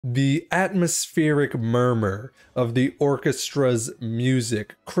The atmospheric murmur of the orchestra's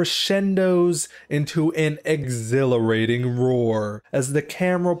music crescendos into an exhilarating roar as the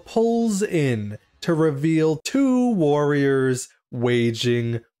camera pulls in to reveal two warriors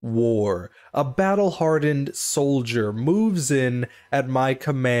waging war. A battle-hardened soldier moves in at my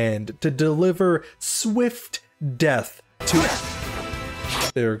command to deliver swift death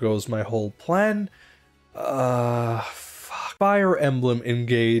to... There goes my whole plan. Fire Emblem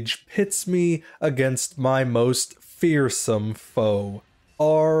Engage pits me against my most fearsome foe,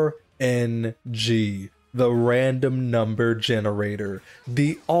 RNG, the random number generator,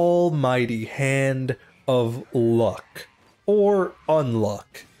 the almighty hand of luck, or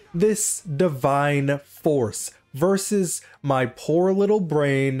unluck. This divine force versus my poor little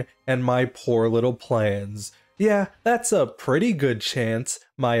brain and my poor little plans. Yeah, that's a pretty good chance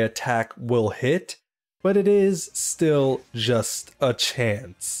my attack will hit, but it is still just a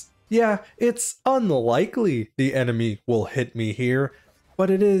chance. Yeah, it's unlikely the enemy will hit me here,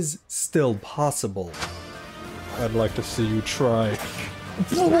 but it is still possible. I'd like to see you try.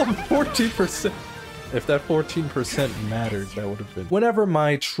 14%! If that 14% mattered, that would have been... Whenever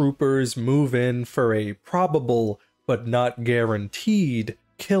my troopers move in for a probable but not guaranteed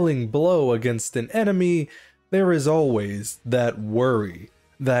killing blow against an enemy, there is always that worry,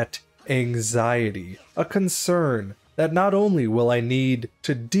 that anxiety, a concern that not only will I need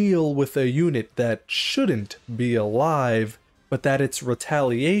to deal with a unit that shouldn't be alive, but that its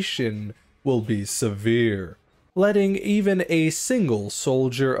retaliation will be severe. Letting even a single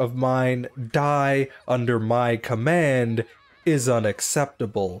soldier of mine die under my command is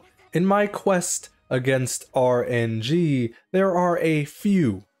unacceptable. In my quest against RNG, there are a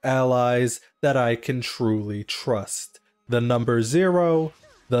few allies that I can truly trust. The number 0,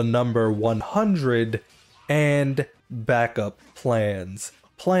 the number 100, and backup plans.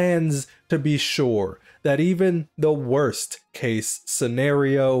 Plans to be sure that even the worst case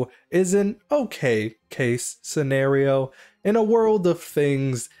scenario is an okay case scenario. In a world of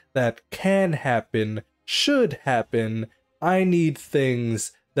things that can happen, should happen, I need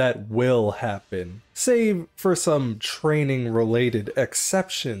things that will happen. Save for some training related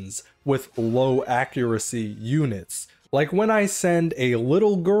exceptions with low accuracy units. Like when I send a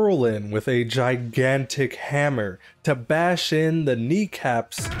little girl in with a gigantic hammer to bash in the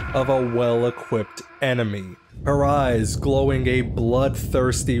kneecaps of a well-equipped enemy. Her eyes glowing a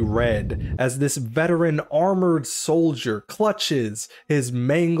bloodthirsty red as this veteran armored soldier clutches his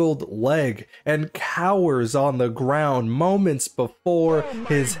mangled leg and cowers on the ground moments before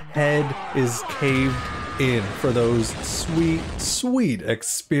his head is caved in for those sweet, sweet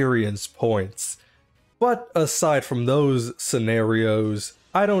experience points. But aside from those scenarios,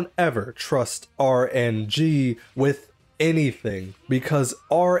 I don't ever trust RNG with anything because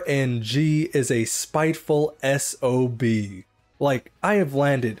RNG is a spiteful SOB. Like, I have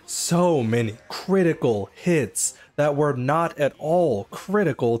landed so many critical hits that were not at all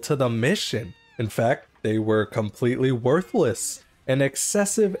critical to the mission. In fact, they were completely worthless. An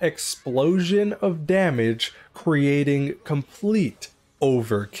excessive explosion of damage creating complete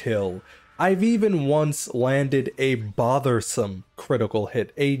overkill. I've even once landed a bothersome critical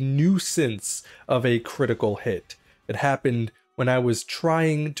hit, a nuisance of a critical hit. It happened when I was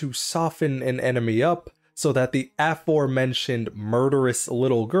trying to soften an enemy up so that the aforementioned murderous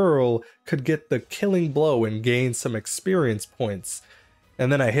little girl could get the killing blow and gain some experience points.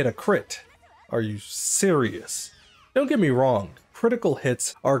 And then I hit a crit. Are you serious? Don't get me wrong. Critical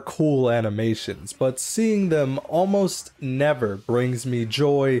hits are cool animations, but seeing them almost never brings me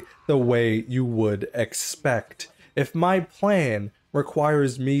joy the way you would expect. If my plan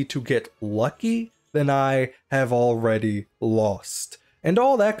requires me to get lucky, then I have already lost. And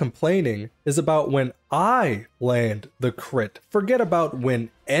all that complaining is about when I land the crit. Forget about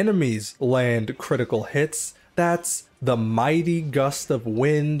when enemies land critical hits. That's the mighty gust of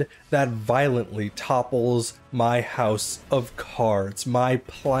wind that violently topples my house of cards, my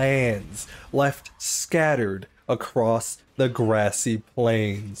plans left scattered across the grassy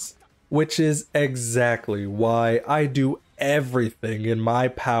plains. Which is exactly why I do everything in my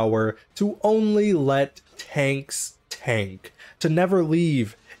power to only let tanks tank, to never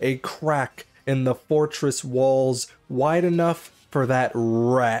leave a crack in the fortress walls wide enough for that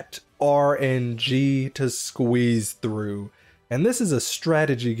rat RNG to squeeze through. And this is a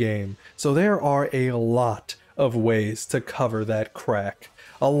strategy game, so there are a lot of ways to cover that crack.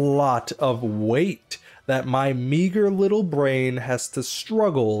 A lot of weight that my meager little brain has to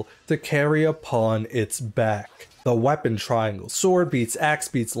struggle to carry upon its back. The weapon triangle. Sword beats axe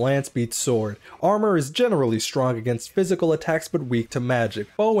beats lance beats sword. Armor is generally strong against physical attacks but weak to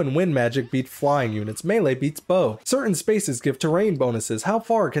magic. Bow and wind magic beat flying units. Melee beats bow. Certain spaces give terrain bonuses. How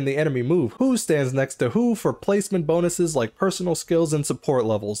far can the enemy move? Who stands next to who for placement bonuses like personal skills and support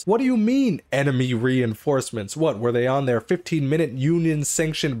levels? What do you mean enemy reinforcements? What, were they on their 15-minute union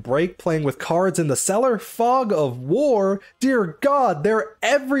sanctioned break playing with cards in the cellar? Fog of war? Dear God, they're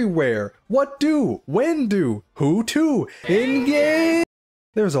everywhere. What do? When do? Who to? Engage!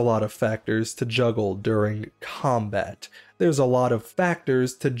 There's a lot of factors to juggle during combat. There's a lot of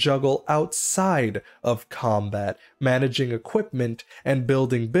factors to juggle outside of combat. Managing equipment and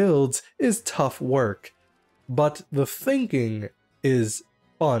building builds is tough work. But the thinking is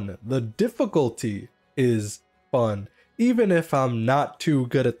fun. The difficulty is fun. Even if I'm not too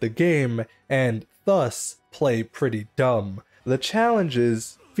good at the game and thus play pretty dumb. The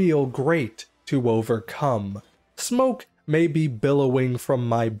challenges feel great to overcome. Smoke may be billowing from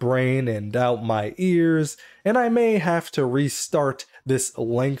my brain and out my ears, and I may have to restart this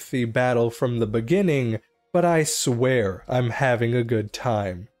lengthy battle from the beginning, but I swear I'm having a good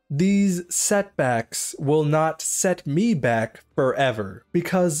time. These setbacks will not set me back forever,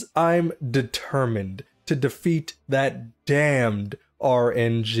 because I'm determined to defeat that damned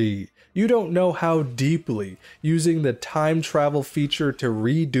RNG. You don't know how deeply using the time travel feature to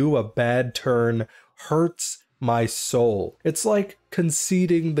redo a bad turn hurts my soul. It's like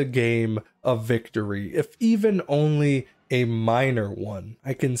conceding the game a victory, if even only a minor one.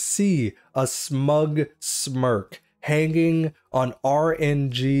 I can see a smug smirk hanging on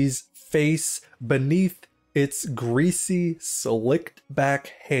RNG's face beneath its greasy, slicked back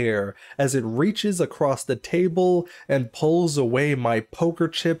hair as it reaches across the table and pulls away my poker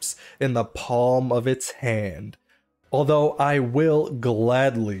chips in the palm of its hand. Although I will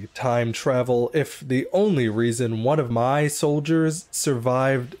gladly time travel if the only reason one of my soldiers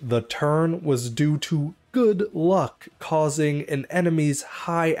survived the turn was due to good luck causing an enemy's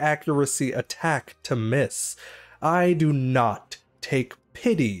high accuracy attack to miss. I do not take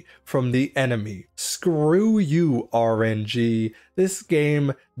pity from the enemy. Screw you, RNG. This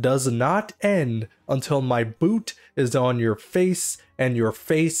game does not end until my boot is on your face and your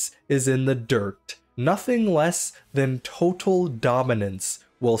face is in the dirt. Nothing less than total dominance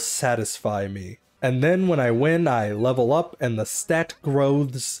will satisfy me. And then when I win, I level up and the stat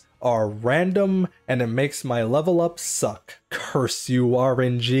growths are random and it makes my level up suck. Curse you,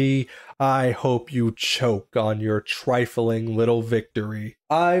 RNG. I hope you choke on your trifling little victory.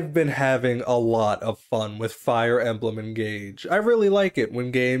 I've been having a lot of fun with Fire Emblem Engage. I really like it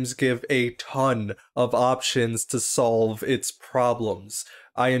when games give a ton of options to solve its problems.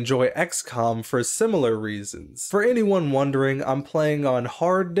 I enjoy XCOM for similar reasons. For anyone wondering, I'm playing on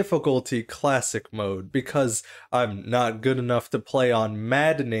hard difficulty classic mode because I'm not good enough to play on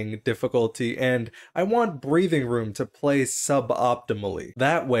maddening difficulty and I want breathing room to play suboptimally.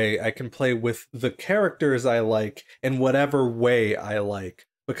 That way I can play with the characters I like in whatever way I like.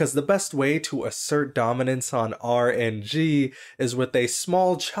 Because the best way to assert dominance on RNG is with a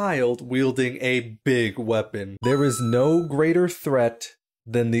small child wielding a big weapon. There is no greater threat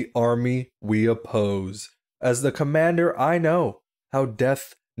than the army we oppose. As the commander, I know how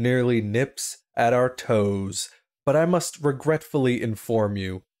death nearly nips at our toes, but I must regretfully inform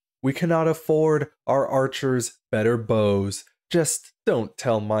you, we cannot afford our archers better bows. Just don't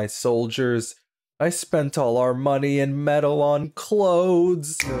tell my soldiers I spent all our money and metal on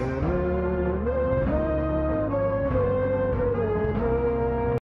clothes.